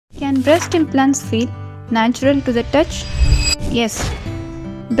Can breast implants feel natural to the touch? Yes,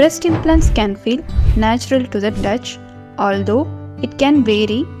 breast implants can feel natural to the touch, although it can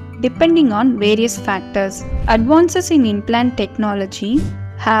vary depending on various factors. Advances in implant technology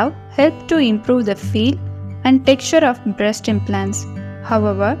have helped to improve the feel and texture of breast implants.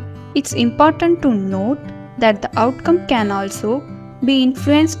 However, it's important to note that the outcome can also be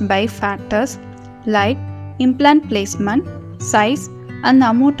influenced by factors like implant placement, size, and the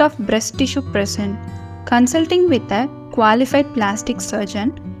amount of breast tissue present. Consulting with a qualified plastic surgeon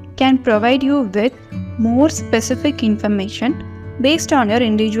can provide you with more specific information based on your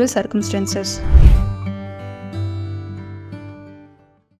individual circumstances.